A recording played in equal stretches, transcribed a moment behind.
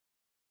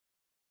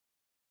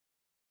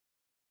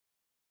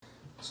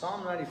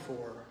Psalm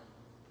 94.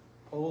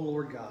 O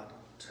Lord God,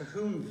 to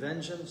whom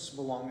vengeance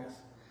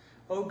belongeth.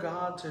 O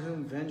God, to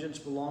whom vengeance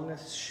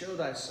belongeth, show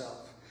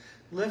thyself.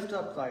 Lift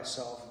up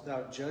thyself,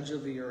 thou judge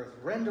of the earth.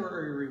 Render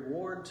a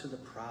reward to the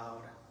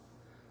proud.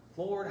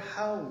 Lord,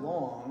 how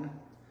long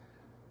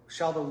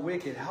shall the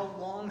wicked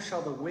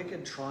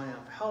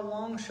triumph? How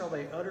long shall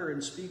they utter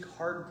and speak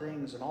hard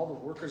things, and all the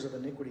workers of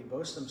iniquity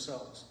boast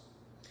themselves?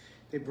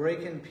 They break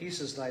in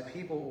pieces thy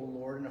people, O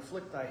Lord, and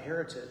afflict thy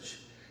heritage.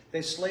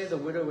 They slay the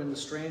widow and the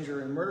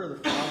stranger, and murder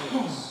the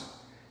fatherless.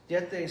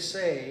 Yet they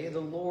say, the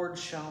Lord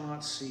shall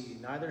not see,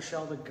 neither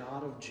shall the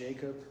God of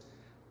Jacob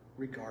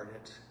regard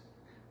it.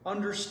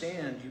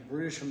 Understand, you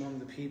brutish among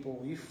the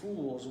people, ye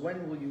fools,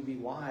 when will you be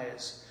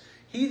wise?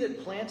 He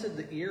that planted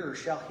the ear,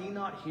 shall he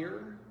not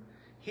hear?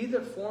 He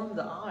that formed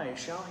the eye,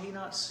 shall he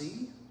not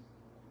see?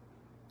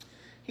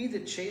 He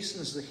that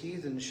chastens the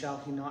heathen,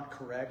 shall he not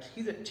correct?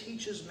 He that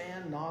teaches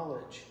man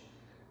knowledge,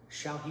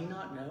 shall he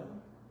not know?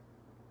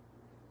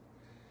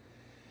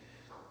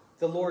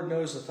 The Lord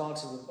knows the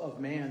thoughts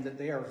of man, that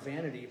they are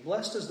vanity.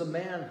 Blessed is the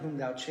man whom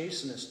thou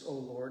chastenest, O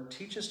Lord.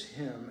 Teachest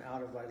him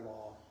out of thy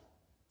law.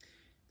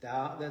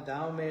 That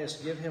thou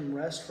mayest give him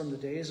rest from the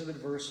days of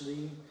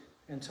adversity,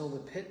 until the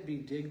pit be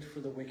digged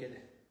for the wicked.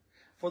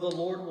 For the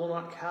Lord will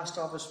not cast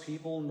off his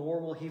people, nor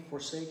will he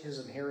forsake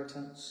his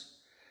inheritance.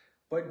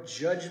 But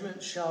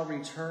judgment shall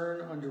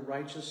return unto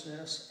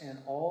righteousness, and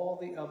all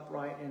the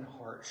upright in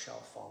heart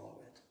shall follow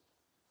it.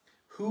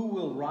 Who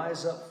will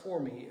rise up for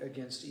me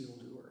against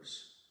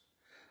evildoers?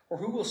 Or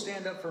who will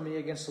stand up for me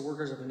against the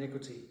workers of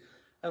iniquity?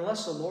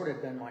 Unless the Lord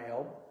had been my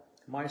help,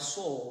 my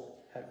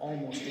soul had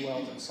almost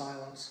dwelt in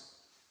silence.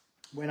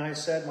 When I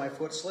said, my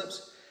foot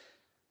slips,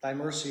 thy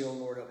mercy, O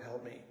Lord,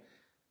 upheld me.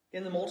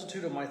 In the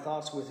multitude of my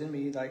thoughts within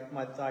me,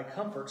 thy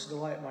comforts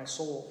delight my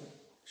soul.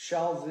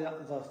 Shall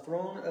the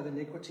throne of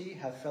iniquity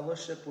have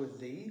fellowship with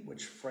thee,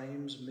 which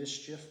frames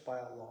mischief by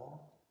a law?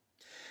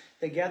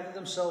 They gather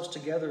themselves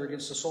together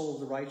against the soul of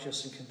the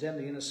righteous and condemn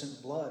the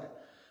innocent blood.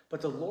 But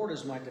the Lord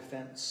is my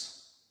defense,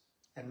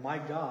 and my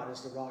God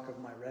is the rock of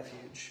my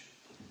refuge.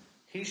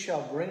 He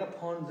shall bring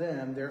upon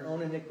them their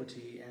own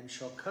iniquity, and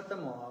shall cut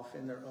them off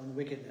in their own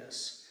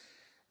wickedness.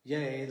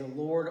 Yea, the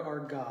Lord our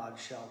God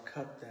shall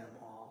cut them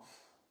off.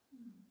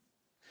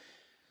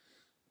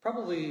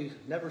 Probably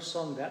never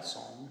sung that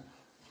psalm,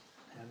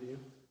 have you?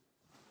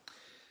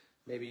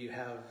 Maybe you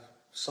have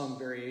some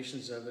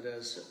variations of it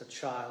as a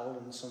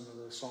child in some of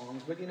the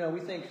songs. But, we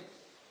think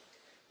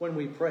when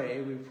we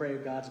pray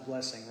God's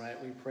blessing,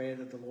 right? We pray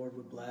that the Lord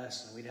would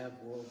bless and we'd have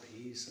world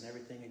peace and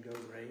everything would go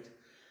great.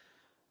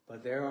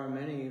 But there are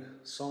many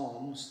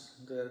psalms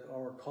that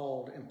are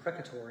called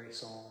imprecatory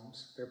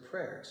psalms. They're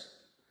prayers.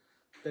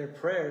 They're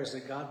prayers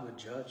that God would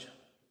judge.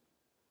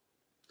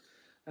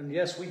 And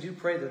yes, we do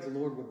pray that the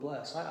Lord would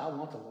bless. I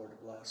want the Lord to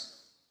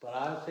bless. But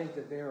I think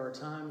that there are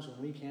times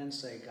when we can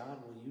say, God,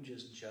 will you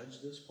just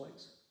judge this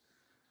place?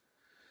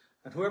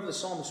 And whoever the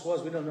psalmist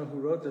was, we don't know who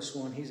wrote this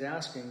one. He's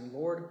asking,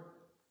 Lord,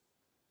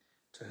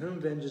 to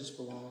whom vengeance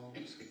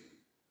belongs,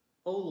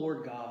 O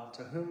Lord God,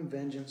 to whom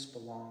vengeance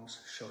belongs,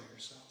 show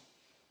yourself.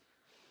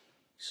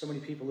 So many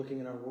people looking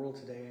in our world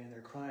today, and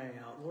they're crying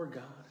out, Lord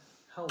God,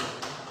 how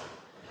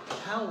long?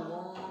 How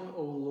long,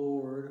 O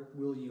Lord,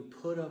 will you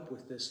put up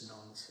with this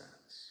nonsense?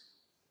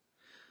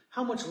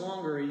 How much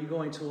longer are you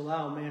going to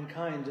allow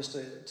mankind just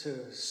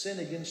to sin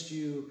against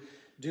you,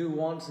 do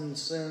wanton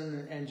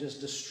sin, and just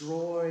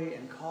destroy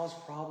and cause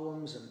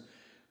problems and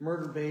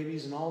murder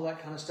babies and all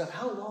that kind of stuff?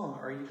 How long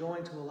are you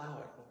going to allow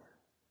it, Lord?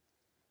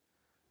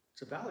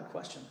 It's a valid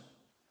question.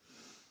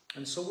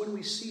 And so when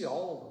we see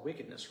all of the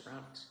wickedness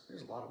around us,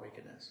 there's a lot of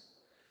wickedness,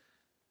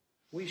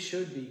 we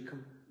should be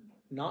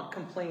not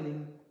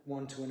complaining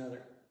one to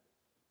another.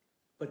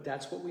 But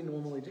that's what we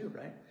normally do,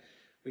 right?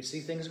 We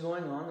see things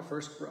going on.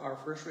 Our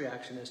first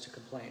reaction is to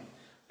complain.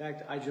 In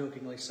fact, I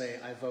jokingly say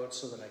I vote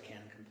so that I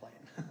can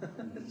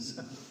complain.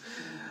 So,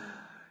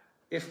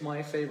 if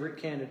my favorite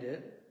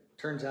candidate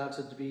turns out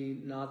to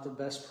be not the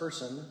best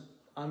person,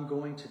 I'm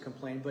going to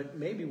complain. But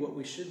maybe what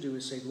we should do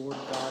is say, Lord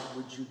God,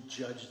 would you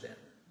judge them?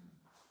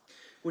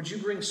 Would you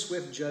bring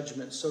swift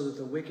judgment so that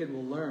the wicked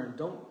will learn?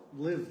 Don't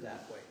live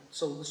that way.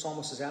 So the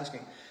psalmist is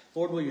asking,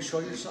 Lord, will you show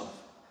yourself?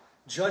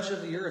 Judge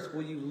of the earth,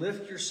 will you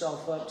lift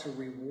yourself up to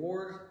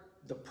reward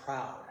the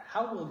proud?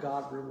 How will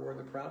God reward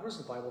the proud? What does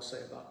the Bible say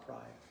about pride?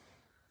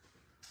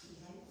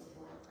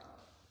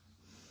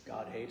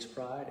 God hates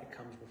pride. It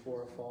comes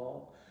before a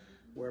fall.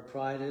 Where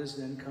pride is,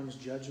 then comes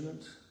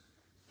judgment.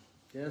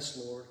 Yes,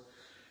 Lord.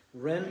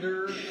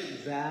 Render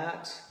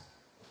that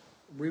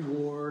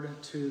reward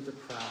to the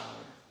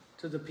proud,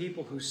 to the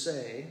people who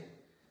say,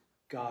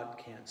 God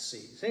can't see.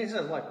 Things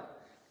like,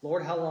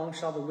 Lord, how long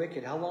shall the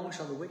wicked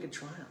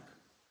triumph?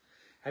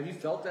 Have you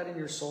felt that in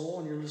your soul,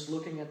 and you're just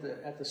looking at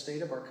the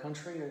state of our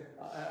country,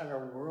 at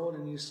our world,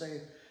 and you say,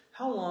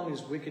 how long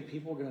is wicked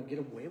people going to get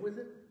away with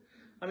it?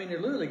 I mean,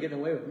 they're literally getting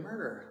away with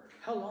murder.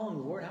 How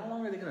long, Lord? How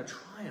long are they going to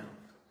triumph?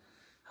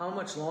 How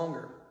much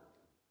longer?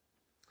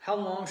 How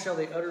long shall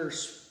they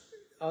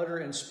utter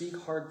and speak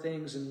hard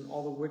things, and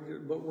all the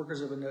wicked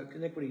workers of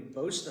iniquity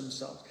boast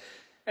themselves?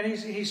 And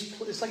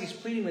it's like he's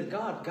pleading with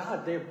God.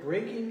 God, they're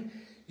breaking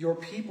your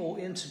people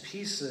into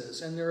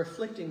pieces, and they're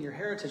afflicting your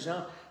heritage.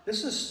 Now,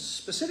 this is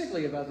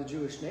specifically about the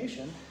Jewish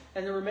nation,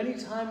 and there were many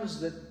times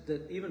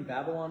that even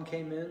Babylon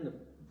came in, the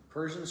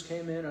Persians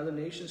came in, other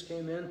nations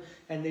came in,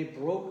 and they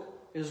broke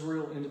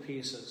Israel into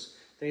pieces.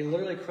 They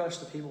literally crushed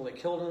the people. They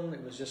killed them.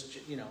 It was just,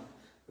 it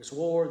was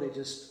war. They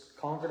just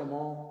conquered them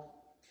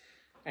all.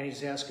 And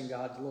he's asking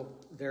God,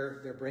 look,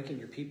 they're breaking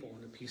your people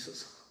into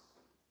pieces.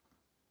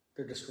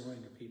 They're destroying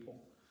your people.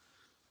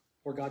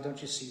 Or God,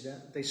 don't you see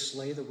that? They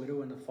slay the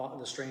widow and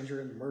the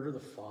stranger and murder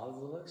the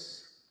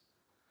fatherless.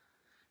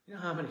 You know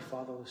how many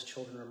fatherless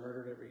children are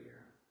murdered every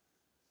year?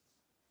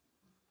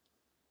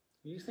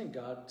 You think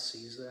God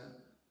sees that?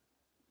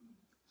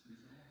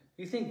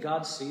 Do you think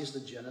God sees the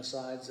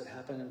genocides that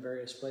happen in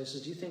various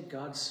places? Do you think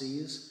God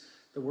sees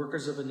the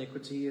workers of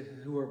iniquity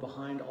who are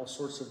behind all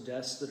sorts of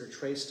deaths that are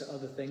traced to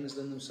other things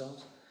than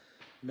themselves?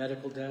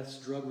 Medical deaths,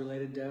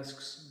 drug-related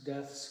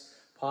deaths,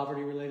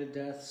 poverty-related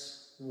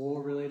deaths,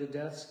 war-related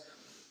deaths.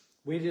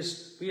 We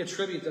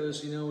attribute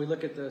those, we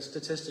look at the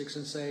statistics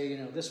and say,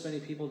 this many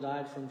people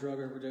died from drug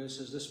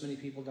overdoses, this many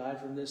people died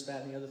from this,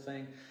 that, and the other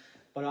thing.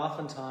 But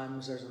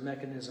oftentimes there's a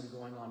mechanism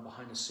going on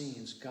behind the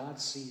scenes. God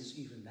sees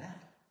even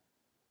that.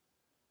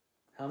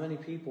 How many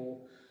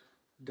people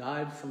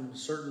died from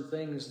certain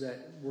things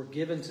that were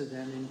given to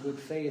them in good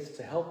faith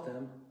to help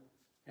them,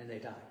 and they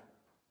died?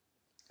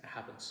 It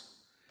happens.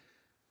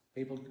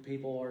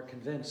 People are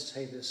convinced,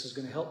 hey, this is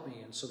going to help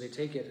me, and so they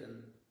take it,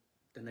 and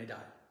then they die.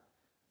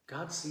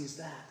 God sees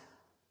that.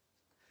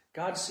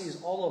 God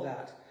sees all of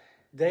that.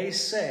 They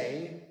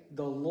say,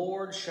 the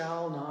Lord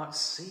shall not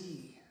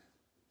see.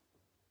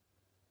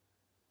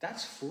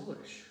 That's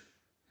foolish.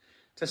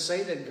 To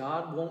say that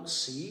God won't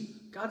see,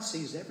 God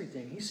sees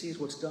everything. He sees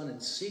what's done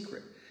in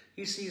secret.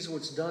 He sees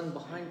what's done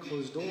behind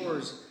closed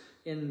doors,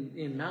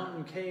 in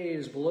mountain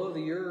caves, below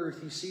the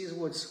earth. He sees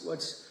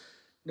what's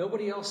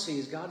nobody else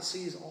sees. God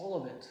sees all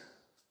of it.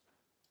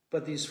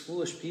 But these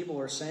foolish people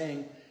are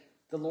saying,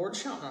 the Lord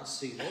shall not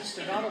see this.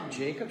 The God of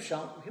Jacob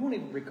he won't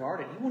even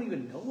regard it. He won't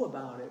even know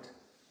about it.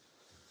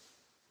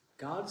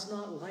 God's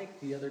not like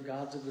the other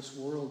gods of this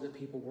world that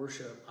people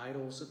worship,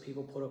 idols that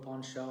people put up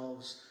on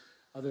shelves,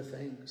 other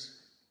things.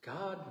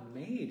 God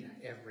made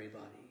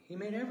everybody. He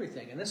made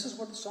everything. And this is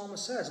what the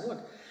psalmist says.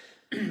 Look,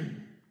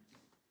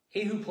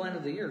 he who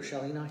planted the ear,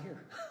 shall he not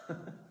hear?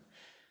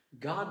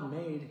 God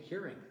made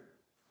hearing.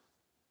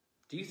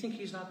 Do you think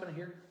he's not going to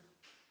hear?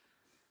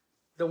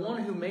 The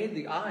one who made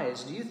the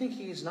eyes, do you think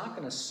he's not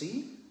going to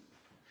see?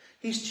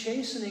 He's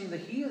chastening the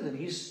heathen.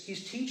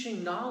 He's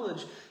teaching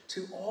knowledge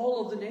to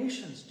all of the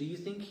nations. Do you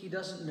think he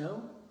doesn't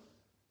know?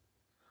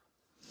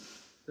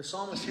 The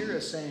psalmist here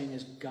is saying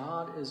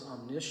God is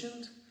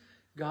omniscient.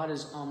 God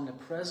is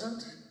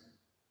omnipresent.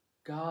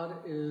 God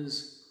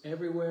is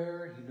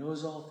everywhere. He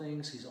knows all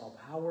things. He's all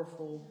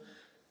powerful.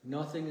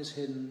 Nothing is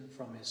hidden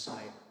from his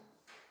sight.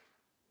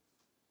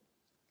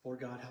 Lord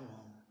God, how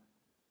long?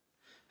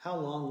 How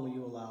long will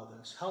you allow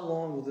this? How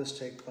long will this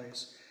take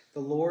place? The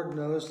Lord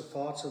knows the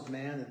thoughts of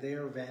man, that they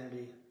are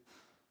vanity.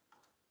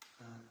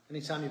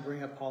 Anytime you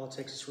bring up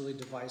politics, it's really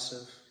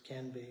divisive. It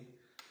can be.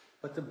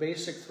 But the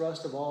basic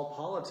thrust of all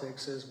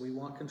politics is we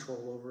want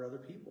control over other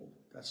people.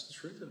 That's the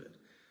truth of it.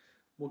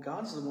 Well,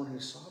 God's the one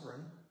who's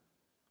sovereign.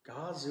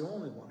 God's the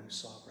only one who's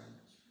sovereign.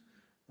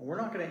 And we're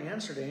not going to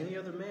answer to any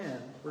other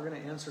man. We're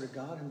going to answer to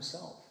God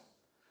himself.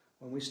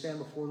 When we stand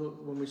before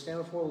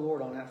the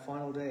Lord on that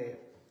final day,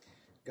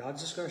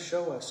 God's just going to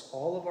show us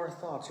all of our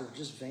thoughts are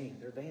just vain.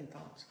 They're vain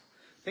thoughts.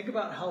 Think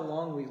about how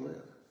long we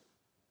live.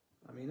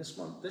 I mean,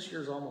 this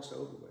year's almost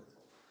over with.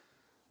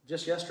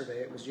 Just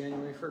yesterday, it was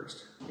January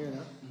 1st.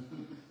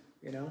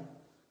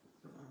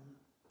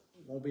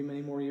 Won't be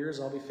many more years.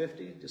 I'll be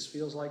 50. It just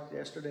feels like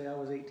yesterday I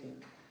was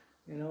 18.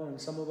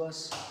 And some of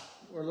us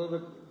were a little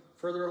bit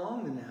further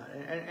along than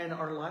that. And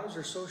our lives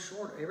are so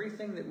short.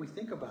 Everything that we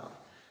think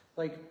about,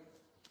 like,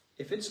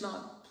 if it's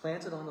not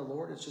planted on the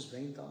Lord, it's just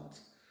vain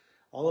thoughts.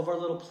 All of our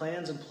little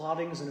plans and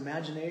plottings and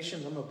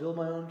imaginations, I'm going to build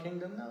my own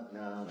kingdom.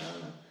 No.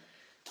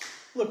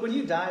 Look, when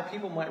you die,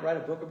 people might write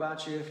a book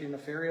about you if you're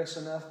nefarious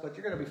enough, but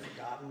you're going to be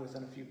forgotten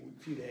within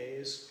a few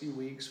days, few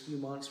weeks, few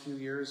months, few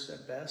years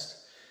at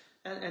best.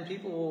 And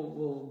people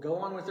will go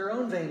on with their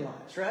own vain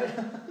lives, right?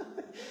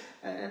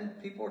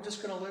 and people are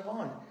just going to live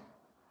on.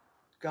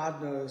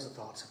 God knows the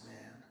thoughts of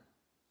man.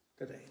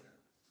 They're vain.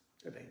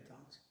 They're vain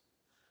thoughts.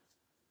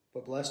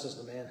 But blessed is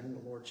the man whom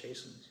the Lord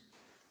chastens.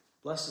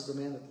 Blessed is the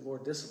man that the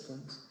Lord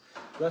disciplines.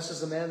 Blessed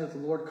is the man that the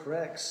Lord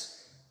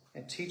corrects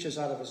and teaches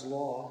out of his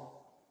law,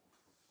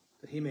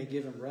 that he may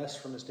give him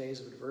rest from his days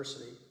of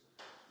adversity.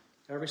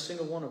 Every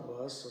single one of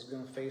us is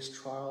going to face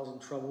trials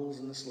and troubles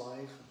in this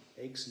life,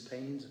 aches and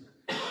pains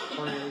and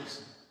heartaches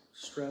and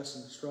stress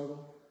and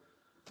struggle.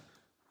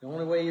 The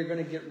only way you're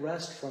going to get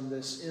rest from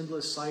this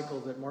endless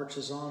cycle that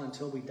marches on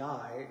until we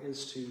die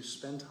is to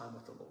spend time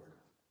with the Lord.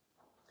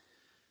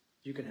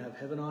 You can have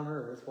heaven on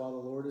earth while the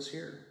Lord is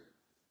here.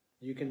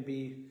 You can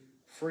be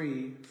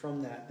free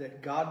from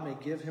that God may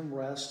give him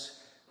rest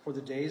for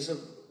the days of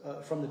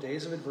from the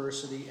days of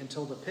adversity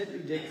until the pit be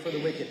digged for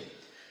the wicked.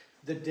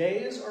 The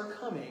days are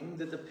coming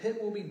that the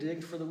pit will be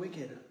digged for the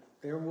wicked.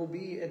 There will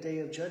be a day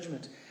of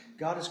judgment.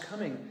 God is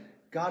coming.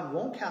 God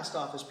won't cast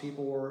off his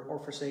people or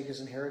forsake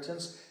his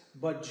inheritance,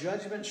 but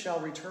judgment shall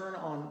return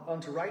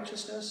unto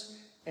righteousness,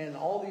 and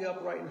all the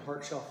upright in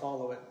heart shall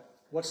follow it.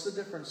 What's the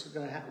difference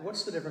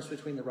What's the difference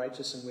between the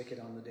righteous and wicked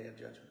on the day of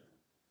judgment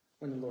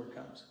when the Lord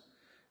comes?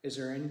 Is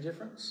there any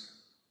difference?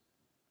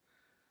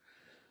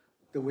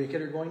 The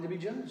wicked are going to be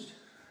judged.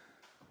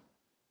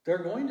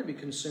 They're going to be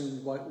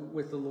consumed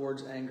with the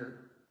Lord's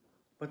anger.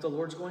 But the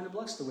Lord's going to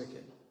bless the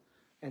wicked.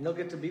 And they'll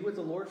get to be with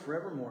the Lord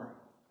forevermore.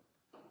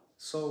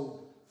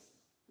 So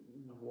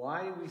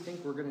why do we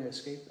think we're going to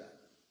escape that?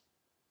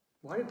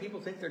 Why do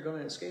people think they're going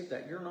to escape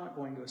that? You're not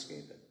going to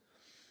escape it.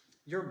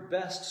 Your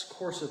best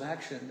course of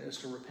action is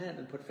to repent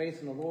and put faith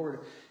in the Lord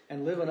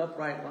and live an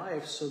upright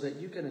life so that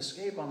you can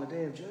escape on the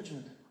day of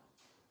judgment.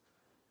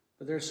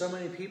 But there's so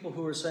many people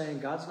who are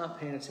saying, God's not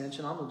paying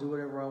attention. I'm going to do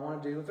whatever I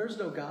want to do. If there's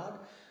no God,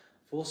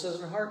 fool says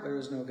in their heart there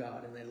is no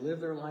God. And they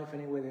live their life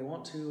any way they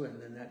want to.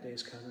 And then that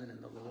day's coming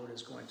and the Lord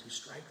is going to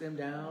strike them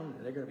down.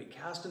 And they're going to be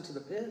cast into the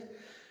pit.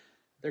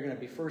 They're going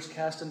to be first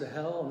cast into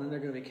hell. And then they're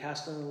going to be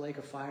cast into the lake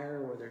of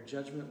fire where their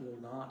judgment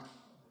will not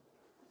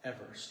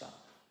ever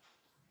stop.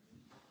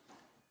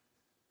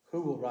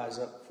 Who will rise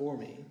up for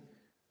me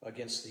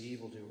against the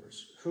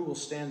evildoers? Who will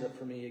stand up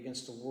for me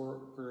against the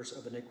workers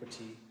of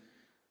iniquity?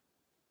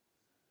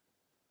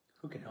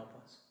 Who can help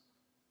us?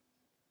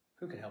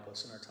 Who can help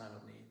us in our time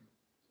of need?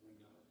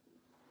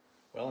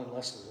 Well,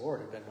 unless the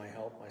Lord had been my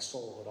help, my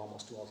soul had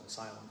almost dwelt in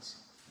silence.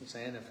 I'm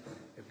saying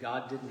if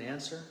God didn't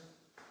answer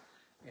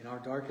in our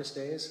darkest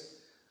days,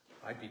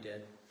 I'd be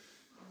dead.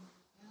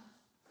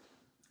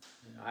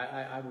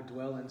 I would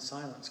dwell in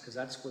silence because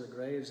that's where the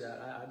grave's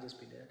at. I'd just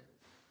be dead.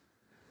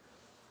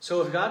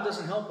 So if God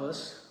doesn't help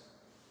us,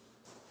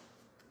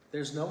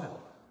 there's no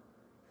help.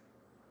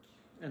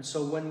 And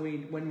so when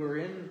we're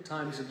in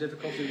times of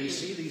difficulty, we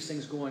see these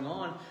things going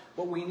on,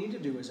 what we need to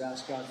do is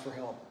ask God for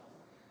help.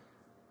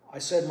 I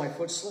said my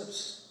foot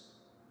slips.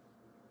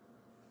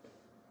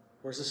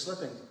 Where's it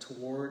slipping?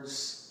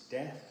 Towards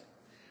death.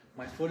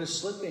 My foot is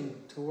slipping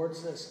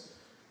towards this.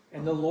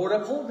 And the Lord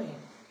uphold me.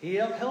 He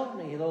upheld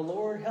me. The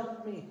Lord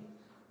helped me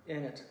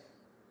in it.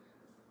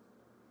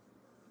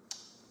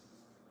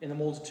 In the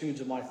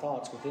multitudes of my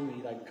thoughts within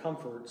me, thy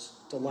comforts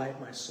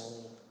delight my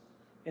soul.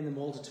 In the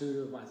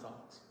multitude of my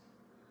thoughts,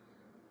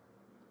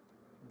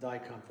 thy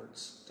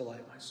comforts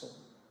delight my soul.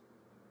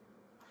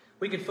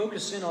 We can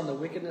focus in on the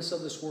wickedness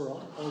of this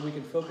world, or we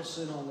can focus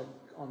in on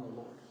the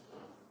Lord.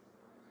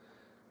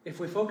 If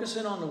we focus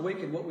in on the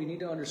wicked, what we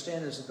need to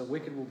understand is that the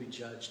wicked will be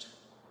judged.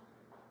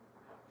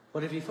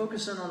 But if you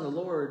focus in on the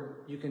Lord,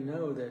 you can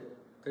know that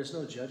there's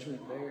no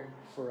judgment there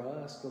for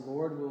us. The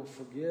Lord will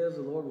forgive,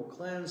 the Lord will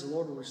cleanse, the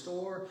Lord will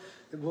restore,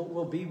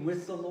 we'll be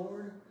with the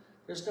Lord.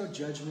 There's no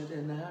judgment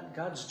in that.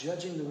 God's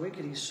judging the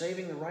wicked, he's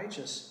saving the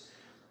righteous.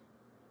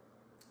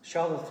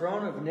 Shall the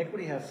throne of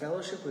iniquity have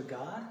fellowship with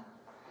God?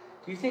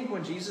 Do you think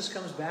when Jesus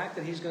comes back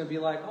that he's going to be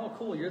like, oh,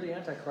 cool, you're the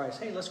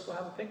Antichrist. Hey, let's go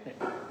have a picnic.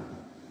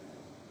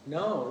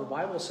 No, the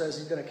Bible says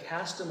he's going to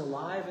cast him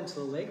alive into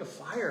the lake of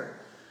fire.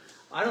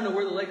 I don't know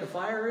where the lake of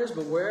fire is,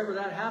 but wherever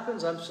that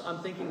happens, I'm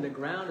thinking the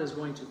ground is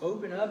going to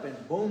open up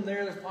and boom,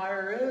 there the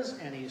fire is,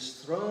 and he's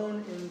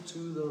thrown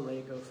into the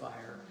lake of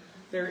fire.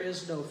 There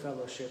is no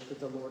fellowship that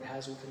the Lord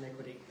has with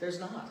iniquity. There's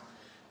not.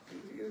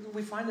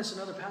 We find this in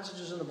other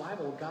passages in the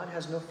Bible. God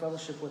has no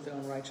fellowship with the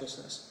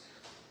unrighteousness.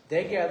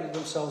 They gather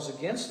themselves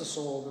against the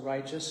soul of the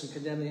righteous and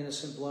condemn the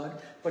innocent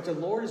blood. But the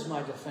Lord is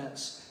my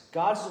defense.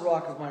 God's the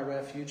rock of my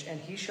refuge, and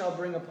he shall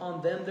bring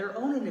upon them their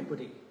own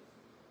iniquity.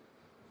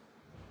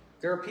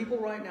 There are people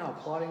right now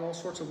plotting all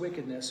sorts of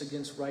wickedness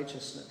against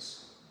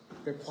righteousness.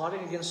 They're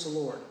plotting against the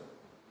Lord.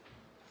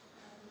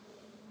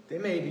 They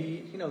may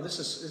be, this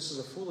is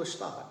a foolish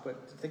thought,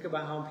 but think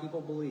about how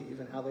people believe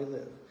and how they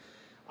live.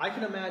 I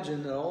can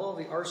imagine that all of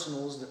the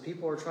arsenals that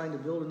people are trying to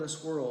build in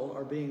this world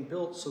are being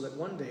built so that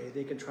one day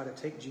they can try to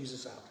take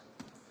Jesus out.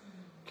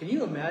 Can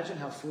you imagine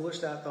how foolish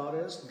that thought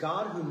is?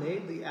 God, who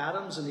made the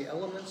atoms and the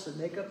elements that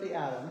make up the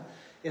atom,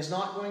 is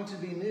not going to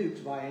be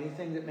nuked by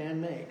anything that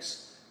man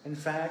makes. In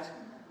fact,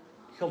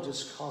 he'll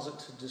just cause it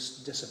to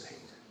dissipate.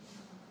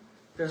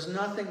 There's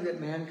nothing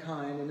that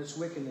mankind in its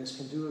wickedness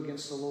can do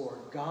against the Lord.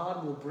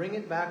 God will bring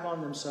it back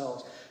on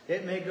themselves.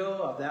 It may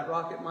go up. That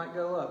rocket might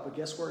go up. But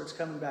guess where it's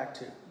coming back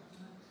to?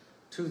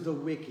 To the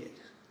wicked.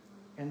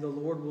 And the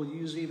Lord will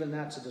use even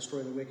that to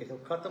destroy the wicked. He'll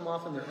cut them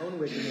off in their own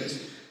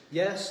wickedness.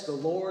 Yes, the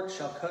Lord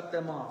shall cut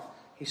them off.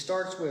 He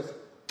starts with,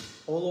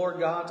 O Lord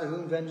God, to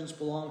whom vengeance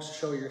belongs,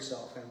 show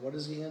yourself. And what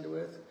does he end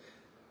with?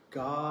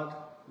 God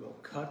will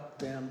cut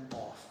them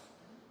off.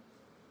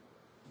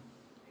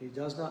 He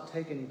does not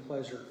take any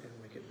pleasure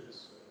in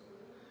wickedness.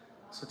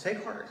 So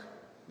take heart.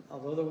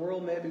 Although the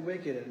world may be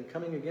wicked and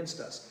coming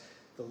against us,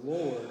 the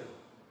Lord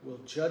will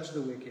judge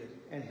the wicked,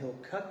 and he'll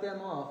cut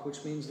them off,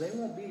 which means they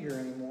won't be here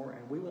anymore,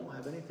 and we won't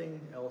have anything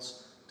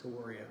else to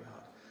worry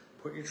about.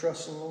 Put your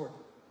trust in the Lord.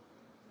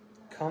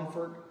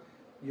 Comfort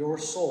your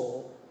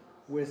soul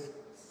with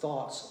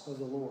thoughts of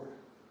the Lord.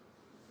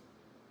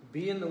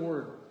 Be in the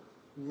Word.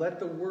 Let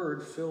the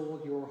Word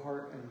fill your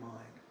heart and mind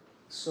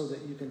so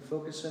that you can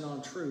focus in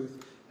on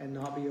truth and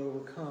not be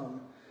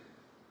overcome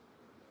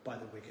by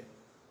the wicked.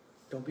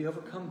 Don't be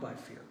overcome by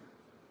fear.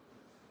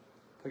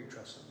 Put your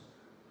trust in Him.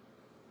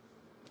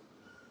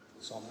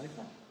 Psalm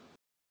 95.